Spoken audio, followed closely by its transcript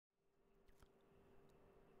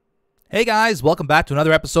Hey guys, welcome back to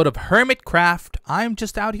another episode of Hermitcraft. I'm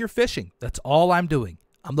just out here fishing. That's all I'm doing.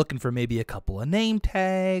 I'm looking for maybe a couple of name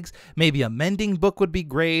tags. Maybe a mending book would be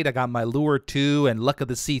great. I got my Lure 2 and Luck of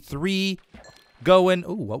the Sea 3 going.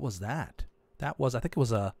 Ooh, what was that? That was, I think it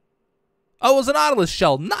was a... Oh, it was an Nautilus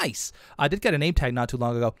shell. Nice! I did get a name tag not too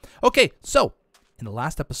long ago. Okay, so in the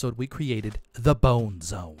last episode, we created the Bone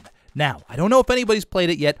Zone. Now, I don't know if anybody's played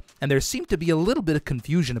it yet, and there seemed to be a little bit of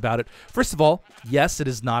confusion about it. First of all, yes, it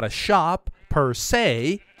is not a shop per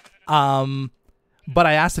se, but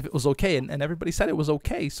I asked if it was okay, and everybody said it was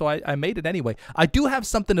okay, so I made it anyway. I do have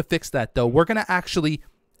something to fix that, though. We're going to actually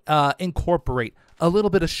incorporate a little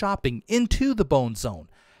bit of shopping into the Bone Zone.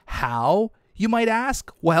 How, you might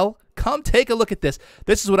ask? Well, come take a look at this.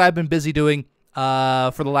 This is what I've been busy doing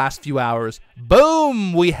for the last few hours.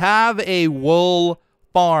 Boom! We have a wool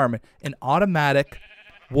farm, an automatic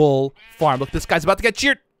wool farm. Look, this guy's about to get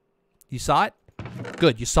cheered. You saw it?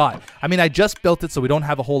 Good, you saw it. I mean, I just built it, so we don't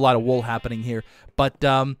have a whole lot of wool happening here, but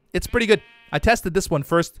it's pretty good. I tested this one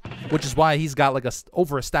first, which is why he's got like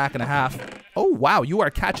over a stack and a half. Oh, wow, you are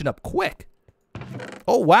catching up quick.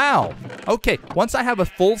 Oh, wow. Okay, once I have a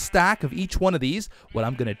full stack of each one of these, what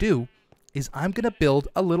I'm going to do is I'm going to build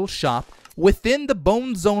a little shop within the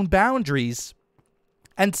Bone Zone boundaries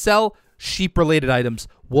and sell sheep-related items,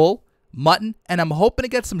 wool, mutton, and I'm hoping to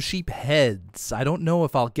get some sheep heads. I don't know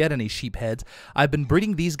if I'll get any sheep heads. I've been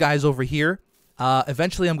breeding these guys over here.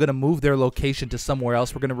 Eventually, I'm going to move their location to somewhere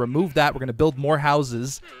else. We're going to remove that. We're going to build more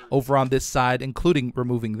houses over on this side, including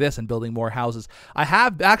removing this and building more houses. I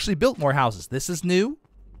have actually built more houses. This is new.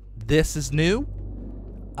 This is new.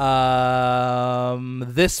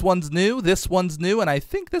 This one's new, and I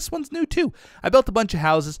think this one's new too. I built a bunch of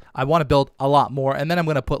houses. I want to build a lot more, and then I'm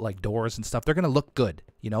going to put like doors and stuff. They're going to look good.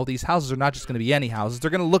 You know, these houses are not just going to be any houses. They're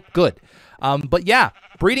going to look good. But yeah,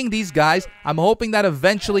 breeding these guys, I'm hoping that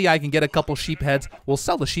eventually I can get a couple sheep heads. We'll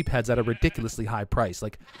sell the sheep heads at a ridiculously high price.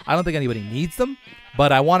 Like, I don't think anybody needs them,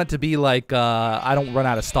 but I want it to be like, I don't run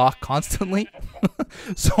out of stock constantly.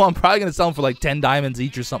 So I'm probably going to sell them for like 10 diamonds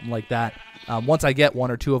each or something like that. Once I get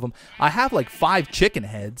one or two of them. I have like 5 chicken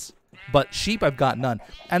heads, but sheep I've got none.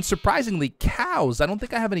 And surprisingly, cows, I don't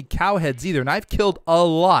think I have any cow heads either, and I've killed a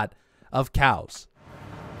lot of cows.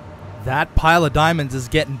 That pile of diamonds is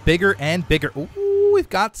getting bigger and bigger. Ooh, we've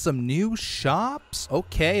got some new shops.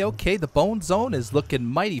 Okay, okay, the Bone Zone is looking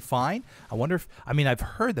mighty fine. I wonder if, I mean, I've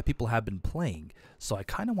heard that people have been playing, so I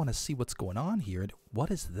kind of want to see what's going on here. And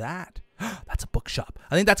what is that? That's a bookshop.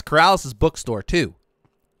 I think that's Corrales' bookstore too.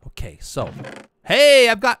 Okay, so, hey,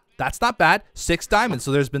 I've got, that's not bad, 6 diamonds.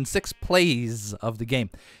 So there's been 6 plays of the game.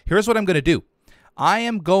 Here's what I'm going to do. I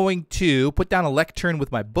am going to put down a lectern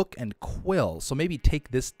with my book and quill. So maybe take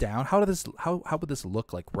this down. How would this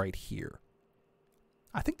look like right here?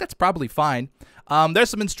 I think that's probably fine. There's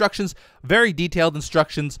some instructions, very detailed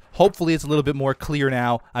instructions. Hopefully it's a little bit more clear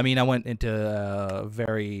now. I mean, I went into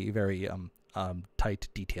very, very tight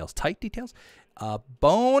details. Tight details?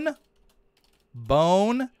 Bone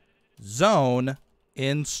Zone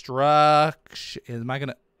instruction. Am I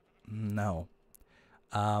gonna? No.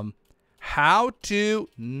 How to?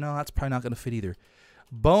 No, that's probably not gonna fit either.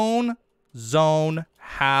 Bone Zone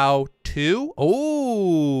how to?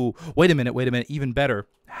 Oh, wait a minute. Wait a minute. Even better.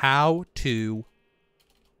 How to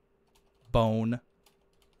Bone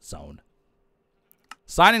Zone.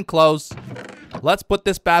 Sign and close. Let's put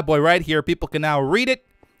this bad boy right here. People can now read it.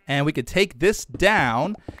 And we could take this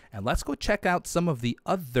down, and let's go check out some of the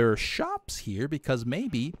other shops here, because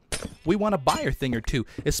maybe we want to buy a thing or two,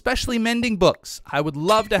 especially mending books. I would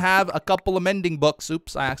love to have a couple of mending books.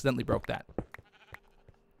 Oops, I accidentally broke that.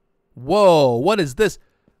 Whoa, what is this?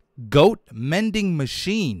 Goat mending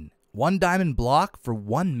machine. 1 diamond block for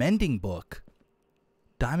 1 mending book.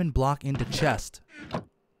 Diamond block into chest.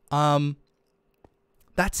 That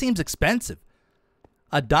seems expensive.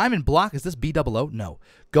 A diamond block, is this B00? No.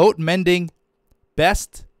 Goat mending,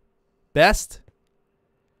 best book.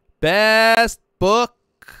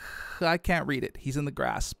 I can't read it. He's in the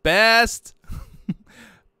grass. Best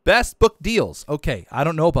book deals. Okay, I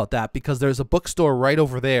don't know about that because there's a bookstore right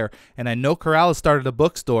over there, and I know Corrales started a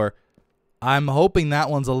bookstore. I'm hoping that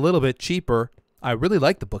one's a little bit cheaper. I really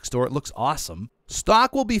like the bookstore. It looks awesome.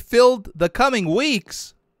 Stock will be filled the coming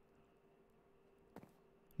weeks.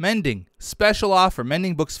 Mending. Special offer.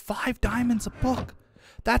 Mending books. 5 diamonds a book.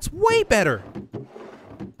 That's way better.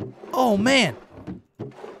 Oh, man.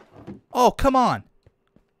 Oh, come on.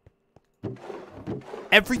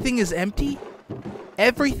 Everything is empty?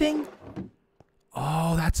 Everything?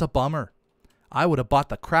 Oh, that's a bummer. I would have bought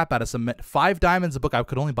the crap out of some 5 diamonds a book. I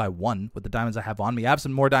could only buy 1 with the diamonds I have on me. I have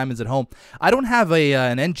some more diamonds at home. I don't have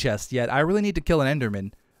an end chest yet. I really need to kill an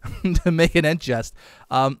Enderman to make an end chest.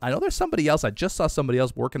 I know there's somebody else. I just saw somebody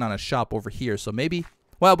else working on a shop over here. So maybe,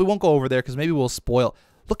 well, we won't go over there because maybe we'll spoil.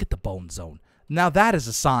 Look at the bone zone. Now that is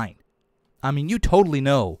a sign. I mean, you totally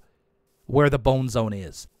know where the bone zone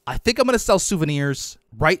is. I think I'm going to sell souvenirs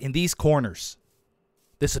right in these corners.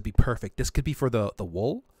 This would be perfect. This could be for the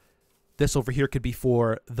wool. This over here could be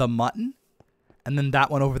for the mutton. And then that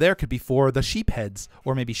one over there could be for the sheep heads.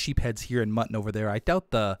 Or maybe sheep heads here and mutton over there. I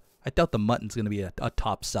doubt the mutton's going to be a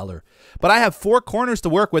top seller. But I have 4 corners to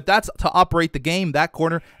work with. That's to operate the game, that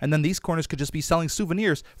corner. And then these corners could just be selling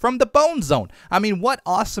souvenirs from the bone zone. I mean, what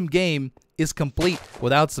awesome game is complete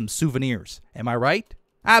without some souvenirs? Am I right?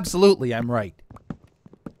 Absolutely, I'm right.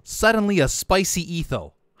 Suddenly a spicy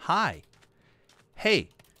etho. Hi. Hey,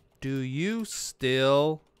 do you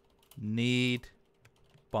still need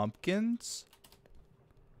pumpkins?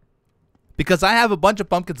 Because I have a bunch of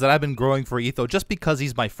pumpkins that I've been growing for Etho just because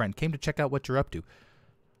he's my friend. Came to check out what you're up to.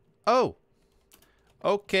 Oh.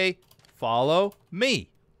 Okay. Follow me.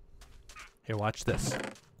 Here, watch this.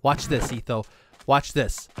 Watch this, Etho. Watch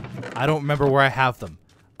this. I don't remember where I have them.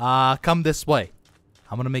 Come this way.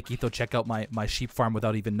 I'm going to make Etho check out my sheep farm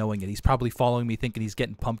without even knowing it. He's probably following me thinking he's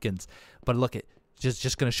getting pumpkins. But look,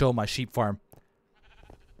 just going to show him my sheep farm.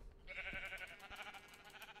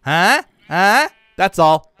 Huh? Huh? That's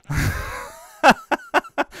all.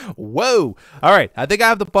 Whoa. All right. I think I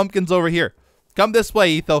have the pumpkins over here. Come this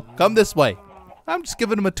way, Etho. Come this way. I'm just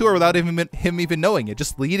giving him a tour without him even knowing it.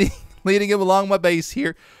 Just leading him along my base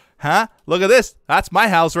here. Huh? Look at this. That's my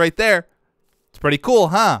house right there. It's pretty cool,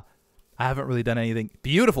 huh? I haven't really done anything.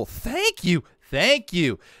 Beautiful. Thank you. Thank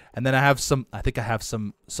you. And then I think I have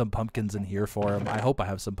some pumpkins in here for him. I hope I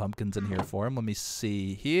have some pumpkins in here for him. Let me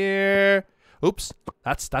see here. Oops.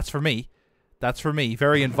 That's for me. That's for me.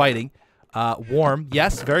 Very inviting. Warm.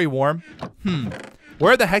 Yes, very warm.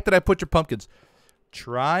 Where the heck did I put your pumpkins?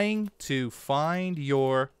 Trying to find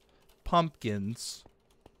your pumpkins.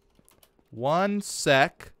 1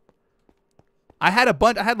 sec. I had a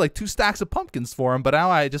bunch. I had like 2 stacks of pumpkins for him, but now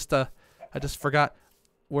I just forgot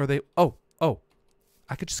where they. Oh,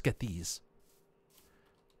 I could just get these.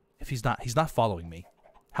 If he's not following me.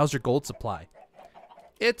 How's your gold supply?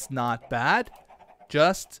 It's not bad.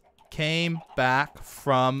 Just came back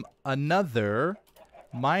from another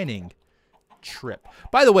mining trip.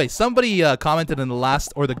 By the way, somebody commented in the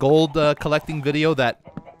last or the gold collecting video that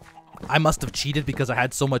I must have cheated because I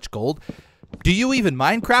had so much gold. Do you even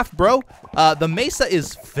Minecraft, bro? The mesa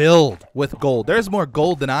is filled with gold. There's more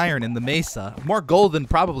gold than iron in the mesa. More gold than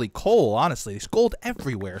probably coal, honestly. There's gold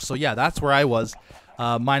everywhere. So yeah, that's where I was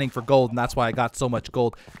mining for gold, and that's why I got so much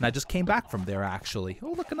gold. And I just came back from there, actually.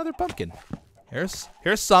 Oh, look, another pumpkin. Here's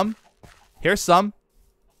some. Here's some.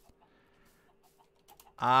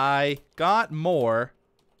 I got more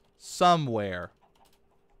somewhere.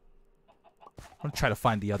 I'm going to try to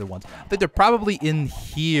find the other ones. I think they're probably in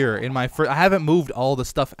here in my first. I haven't moved all the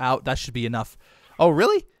stuff out. That should be enough. Oh,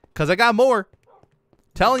 really? Because I got more.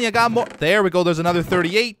 Telling you I got more. There we go. There's another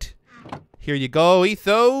 38. Here you go,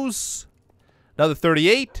 Ethos. Another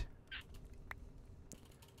 38.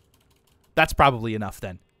 That's probably enough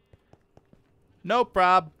then. No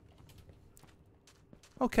prob.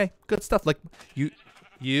 Okay, good stuff. Like,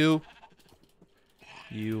 you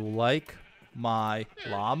like my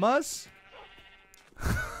llamas?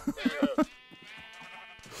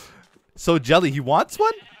 So Jelly, he wants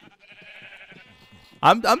one?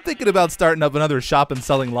 I'm thinking about starting up another shop and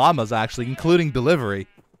selling llamas, actually, including delivery.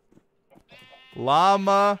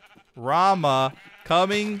 Llama Rama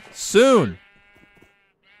coming soon.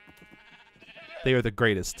 They are the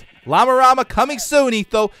greatest. Llama Rama coming soon,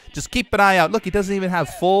 Etho. Just keep an eye out. Look, he doesn't even have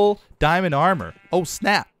full diamond armor. Oh,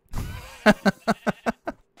 snap.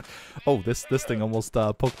 Oh, this thing almost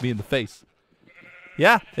poked me in the face.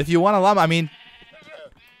 Yeah, if you want a llama, I mean,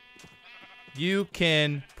 you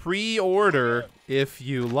can pre-order if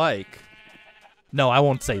you like. No, I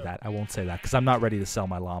won't say that. I won't say that because I'm not ready to sell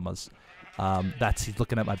my llamas. He's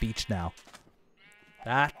looking at my beach now.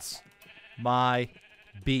 That's my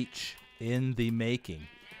beach in the making.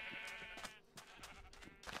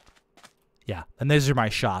 Yeah, and these are my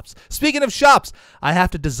shops. Speaking of shops, I have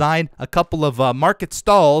to design a couple of market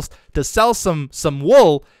stalls to sell some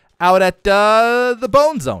wool out at the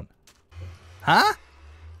Bone Zone. Huh?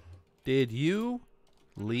 Did you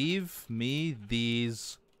leave me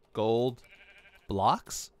these gold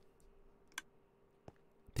blocks?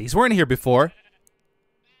 These weren't here before.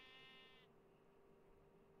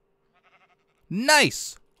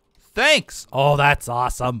 Nice. Thanks. Oh, that's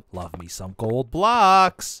awesome. Love me some gold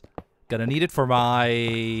blocks. Gonna need it for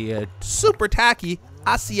my super tacky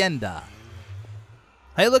hacienda.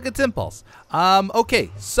 Hey, look, it's Impulse.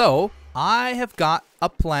 Okay, so I have got a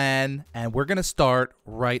plan, and we're gonna start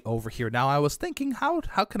right over here. Now, I was thinking, how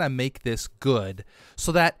can I make this good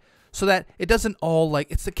so that it doesn't all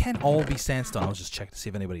it can't all be sandstone. I was just checking to see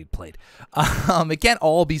if anybody had played. It can't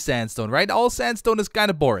all be sandstone, right? All sandstone is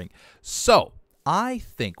kind of boring. So I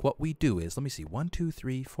think what we do is, let me see, 1, 2,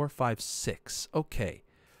 3, 4, 5, 6. Okay,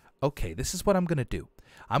 this is what I'm gonna do.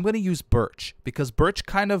 I'm gonna use birch because birch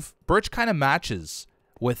kind of matches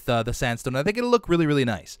with the sandstone. I think it'll look really, really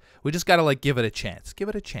nice. We just gotta give it a chance. Give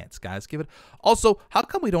it a chance, guys. Give it. Also, how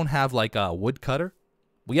come we don't have a wood cutter?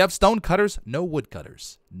 We have stone cutters, no wood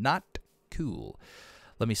cutters. Not cool.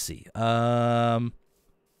 Let me see. All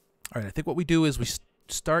right, I think what we do is we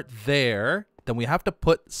start there. Then we have to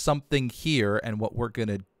put something here, and what we're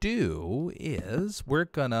gonna do is we're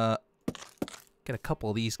gonna get a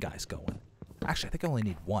couple of these guys going. Actually, I think I only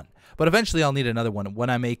need one, but eventually I'll need another one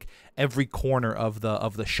when I make every corner of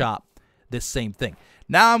the shop this same thing.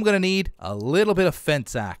 Now I'm gonna need a little bit of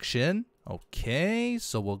fence action. Okay,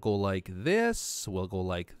 so we'll go like this. We'll go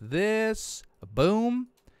like this. Boom.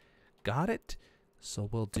 Got it. So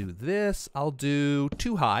we'll do this. I'll do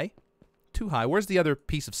too high. Too high. Where's the other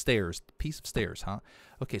piece of stairs? Piece of stairs, huh?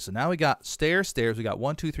 Okay, so now we got stairs. We got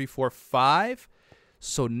 1, 2, 3, 4, 5.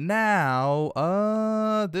 So now,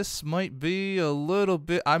 this might be a little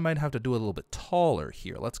bit, I might have to do a little bit taller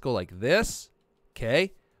here. Let's go like this.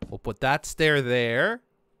 Okay, we'll put that stair there.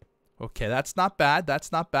 Okay, that's not bad.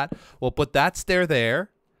 That's not bad. We'll put that stair there.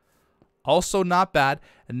 Also not bad.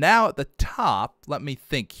 And now at the top, let me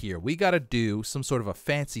think here. We got to do some sort of a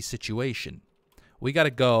fancy situation. We got to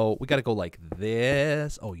go like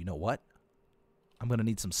this. Oh, you know what? I'm going to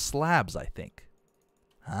need some slabs, I think.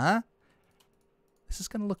 Huh? This is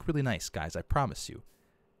going to look really nice, guys. I promise you.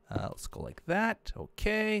 Let's go like that.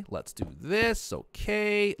 Okay. Let's do this.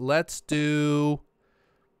 Okay. Let's do...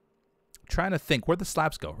 Trying to think. Where'd the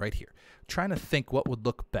slabs go? Right here. Trying to think what would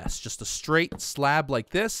look best. Just a straight slab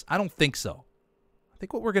like this? I don't think so. I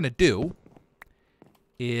think what we're going to do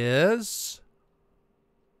is...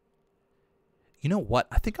 You know what?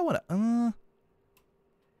 I think I want to...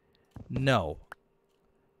 No.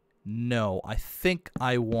 No, I think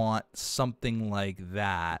I want something like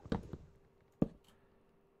that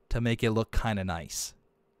to make it look kind of nice.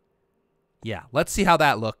 Yeah, let's see how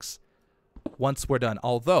that looks once we're done.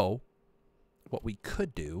 Although, what we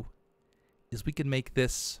could do is we can make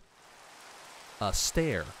this a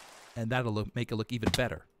stair, and that'll make it look even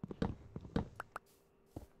better.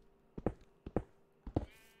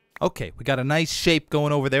 Okay, we got a nice shape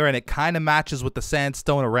going over there, and it kind of matches with the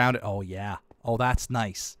sandstone around it. Oh, yeah. Oh, that's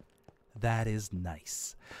nice. That is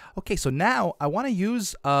nice. Okay, so now I want to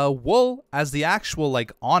use wool as the actual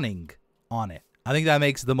awning on it. I think that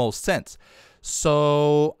makes the most sense.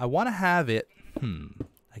 So I want to have it.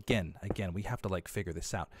 Again, we have to figure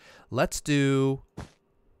this out. Let's do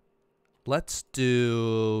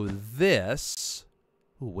this.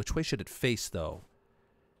 Ooh, which way should it face though?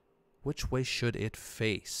 Which way should it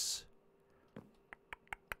face?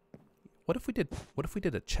 What if we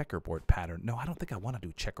did a checkerboard pattern? No, I don't think I want to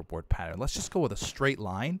do a checkerboard pattern. Let's just go with a straight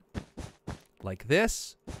line like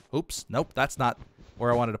this. Oops, nope, that's not where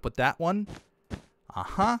I wanted to put that one.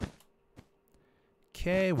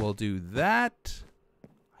 Okay, we'll do that.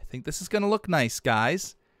 I think this is going to look nice,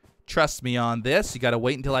 guys. Trust me on this. You got to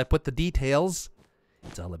wait until I put the details.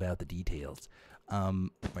 It's all about the details.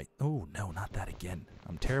 Right. Oh, no, not that again.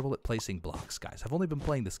 I'm terrible at placing blocks, guys. I've only been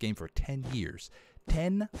playing this game for 10 years.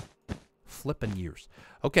 10 flippin' years.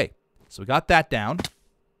 Okay, so we got that down.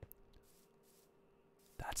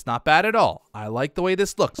 That's not bad at all. I like the way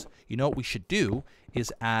this looks. You know what we should do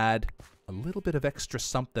is add a little bit of extra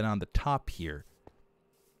something on the top here.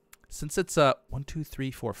 Since it's 1, 2,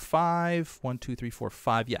 3, 4, 5, 1, 2, 3, 4,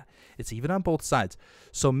 5. Yeah, it's even on both sides.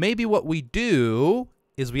 So maybe what we do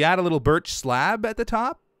is we add a little birch slab at the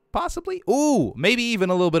top, possibly. Ooh, maybe even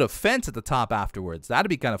a little bit of fence at the top afterwards. That'd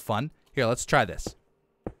be kind of fun. Here, let's try this.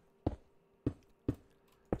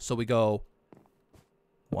 So we go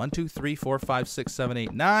 1, 2, 3, 4, 5, 6, 7,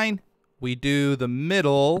 8, 9. We do the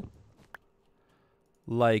middle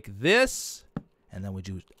like this, and then we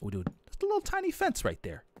do just a little tiny fence right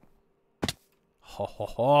there.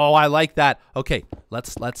 Oh, I like that. Okay,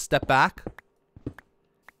 let's step back.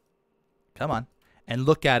 Come on, and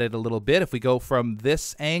look at it a little bit. If we go from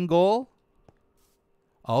this angle,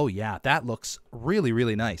 oh yeah, that looks really,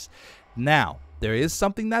 really nice. Now, there is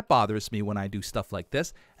something that bothers me when I do stuff like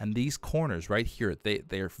this, and these corners right here,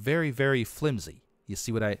 they're very, very flimsy. You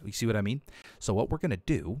see what I mean? So what we're gonna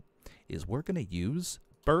do is we're gonna use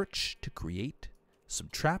birch to create some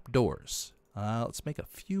trap doors. Let's make a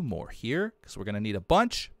few more here because we're going to need a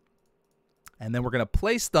bunch. And then we're going to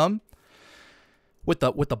place them with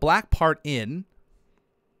the black part in.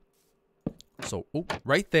 So,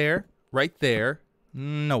 right there, right there.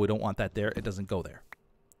 No, we don't want that there. It doesn't go there.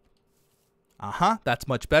 That's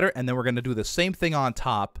much better. And then we're going to do the same thing on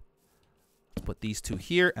top. Let's put these two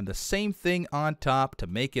here and the same thing on top to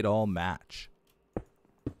make it all match.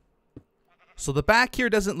 So the back here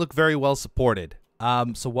doesn't look very well supported.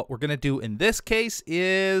 So what we're going to do in this case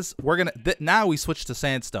is we're going to... now we switch to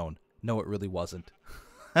sandstone. No, it really wasn't.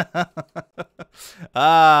 He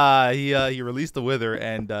released the wither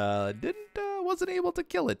and wasn't able to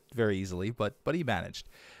kill it very easily, but he managed.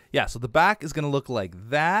 Yeah, so the back is going to look like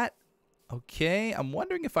that. Okay, I'm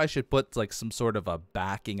wondering if I should put like some sort of a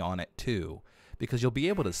backing on it too, because you'll be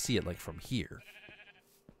able to see it like from here.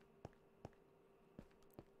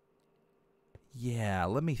 Yeah,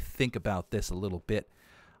 let me think about this a little bit.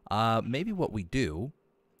 Maybe what we do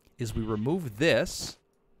is we remove this.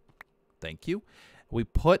 Thank you. We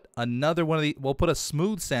put another one of the, we'll put a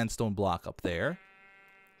smooth sandstone block up there.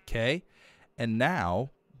 Okay, and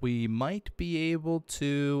now we might be able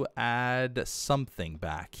to add something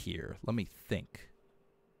back here. Let me think.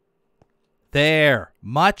 There.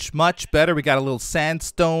 Much, much better. We got a little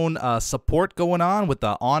sandstone support going on with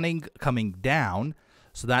the awning coming down.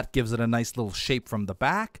 So that gives it a nice little shape from the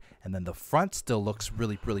back. And then the front still looks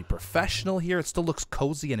really, really professional here. It still looks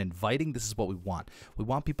cozy and inviting. This is what we want. We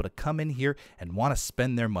want people to come in here and want to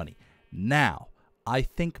spend their money. Now, I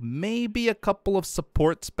think maybe a couple of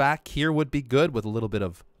supports back here would be good with a little bit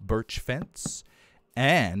of birch fence.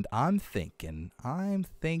 And I'm thinking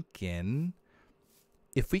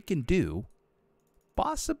if we can do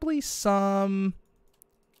possibly some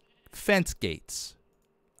fence gates.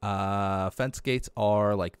 Fence gates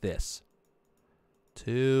are like this.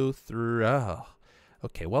 2, 3.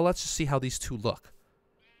 Okay, well, let's just see how these two look.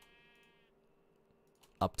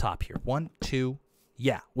 Up top here. 1, 2.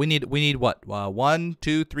 Yeah, we need what? 1,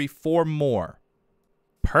 2, 3, 4 more.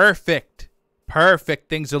 Perfect. Perfect.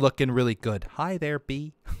 Things are looking really good. Hi there,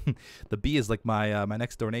 bee. The bee is like my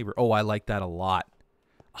next door neighbor. Oh, I like that a lot.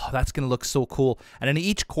 Oh, that's going to look so cool. And in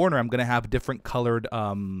each corner, I'm going to have different colored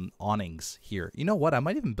awnings here. You know what? I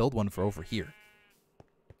might even build one for over here.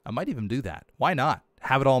 I might even do that. Why not?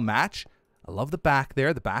 Have it all match. I love the back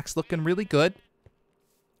there. The back's looking really good.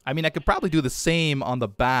 I mean, I could probably do the same on the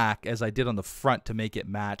back as I did on the front to make it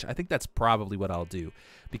match. I think that's probably what I'll do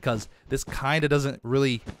because this kind of doesn't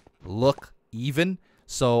really look even.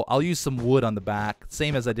 So I'll use some wood on the back,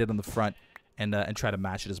 same as I did on the front, and try to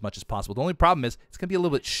match it as much as possible. The only problem is it's going to be a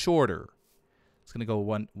little bit shorter. It's going to go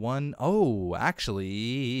one. Oh,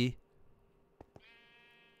 actually,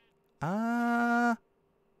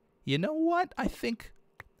 you know what? I think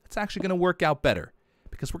it's actually going to work out better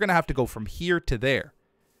because we're going to have to go from here to there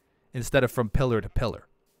instead of from pillar to pillar.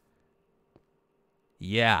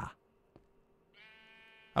 Yeah.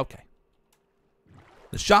 Okay.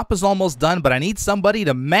 The shop is almost done, but I need somebody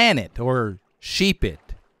to man it or sheep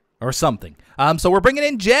it or something. So we're bringing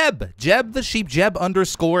in Jeb. Jeb the sheep. Jeb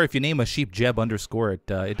underscore. If you name a sheep Jeb underscore, it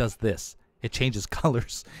does this. It changes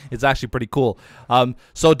colors. It's actually pretty cool.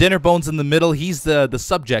 So Dinnerbone's in the middle. He's the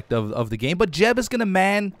subject of the game. But Jeb is going to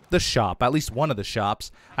man the shop, at least one of the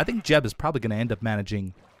shops. I think Jeb is probably going to end up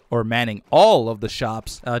managing or manning all of the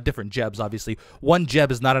shops. Different Jebs, obviously. One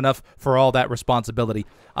Jeb is not enough for all that responsibility.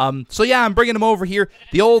 So yeah, I'm bringing him over here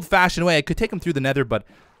the old-fashioned way. I could take him through the nether, but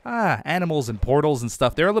animals and portals and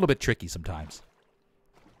stuff, they're a little bit tricky sometimes.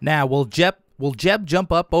 Now, will Jeb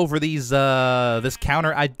jump up over these this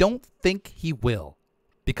counter? I don't think he will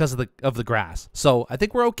because of the grass. So I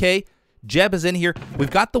think we're okay. Jeb is in here. We've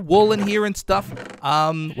got the wool in here and stuff.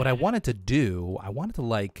 What I wanted to do, I wanted to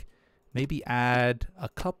like maybe add a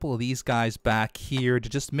couple of these guys back here to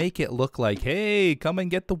just make it look like, hey, come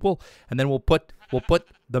and get the wool. And then we'll put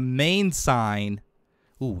the main sign.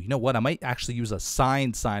 Ooh, you know what? I might actually use a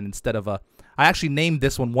sign instead of a. I actually named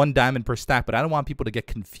this one diamond per stack, but I don't want people to get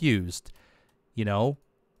confused, you know,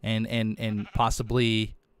 and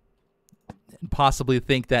possibly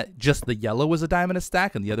think that just the yellow is a diamond a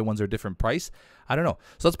stack and the other ones are a different price. I don't know.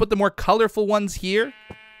 So let's put the more colorful ones here.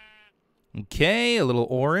 Okay, a little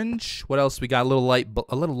orange. What else we got? A little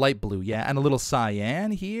light blue, yeah, and a little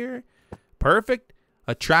cyan here. Perfect.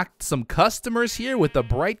 Attract some customers here with the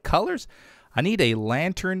bright colors. I need a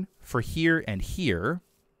lantern for here and here.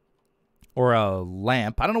 Or a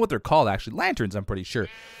lamp. I don't know what they're called, actually. Lanterns, I'm pretty sure.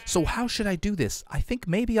 So how should I do this? I think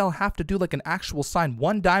maybe I'll have to do like an actual sign.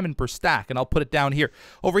 1 diamond per stack, and I'll put it down here.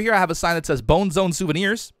 Over here, I have a sign that says Bone Zone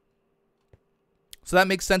Souvenirs. So that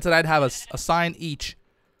makes sense that I'd have a sign each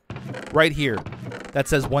right here. that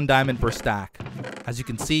says 1 diamond per stack. As you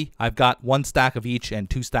can see, I've got 1 stack of each and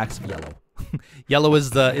 2 stacks of yellow. Yellow is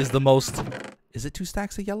the most. Is it 2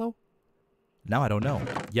 stacks of yellow? Now I don't know.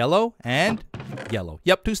 Yellow and yellow.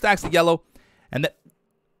 Yep, 2 stacks of yellow. And the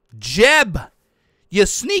Jeb, you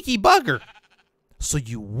sneaky bugger. So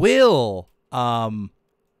you will.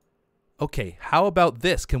 Okay, how about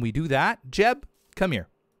this? Can we do that? Jeb, come here.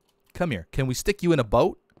 Come here. Can we stick you in a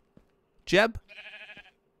boat? Jeb?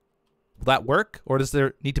 Will that work? Or does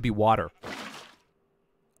there need to be water?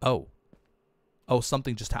 Oh. Oh,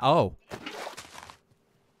 something just oh.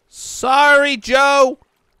 Sorry, Joe.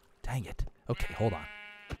 Dang it. Okay, hold on.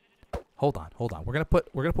 Hold on, hold on. We're gonna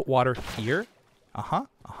put water here. Uh-huh.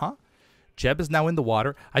 Jeb is now in the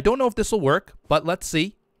water. I don't know if this will work, but let's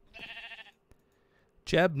see.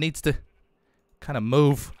 Jeb needs to kind of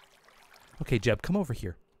move. Okay, Jeb, come over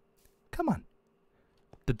here. Come on.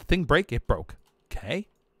 Did the thing break? It broke. Okay.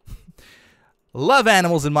 Love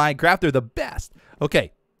animals in Minecraft. They're the best.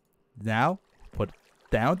 Okay. Now, put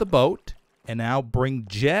down the boat. And now bring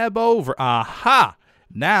Jeb over. Aha!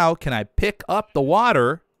 Now, can I pick up the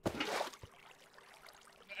water?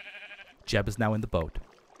 Jeb is now in the boat.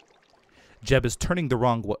 Jeb is turning the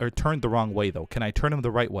wrong way, or turned the wrong way, though. Can I turn him the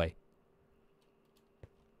right way?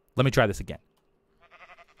 Let me try this again.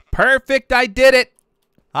 Perfect! I did it!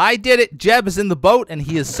 I did it! Jeb is in the boat, and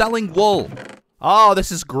he is selling wool. Oh,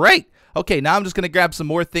 this is great! Okay, now I'm just going to grab some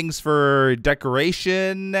more things for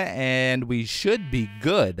decoration, and we should be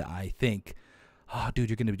good, I think. Oh, dude,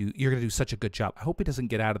 you're gonna do such a good job. I hope he doesn't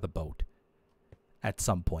get out of the boat at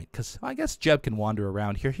some point, because I guess Jeb can wander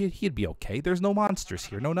around here. He'd be okay. There's no monsters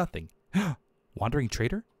here, no nothing. Wandering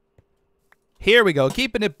trader? Here we go,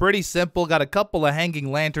 keeping it pretty simple. Got a couple of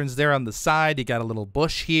hanging lanterns there on the side. You got a little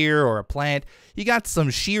bush here or a plant. You got some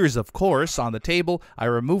shears, of course, on the table. I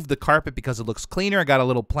removed the carpet because it looks cleaner. I got a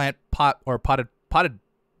little plant pot or potted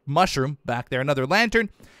mushroom back there, another lantern.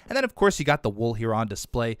 And then, of course, you got the wool here on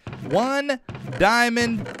display. 1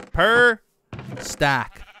 diamond per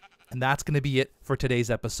stack. And that's going to be it for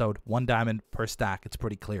today's episode. 1 diamond per stack. It's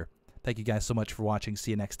pretty clear. Thank you guys so much for watching.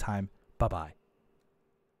 See you next time. Bye-bye.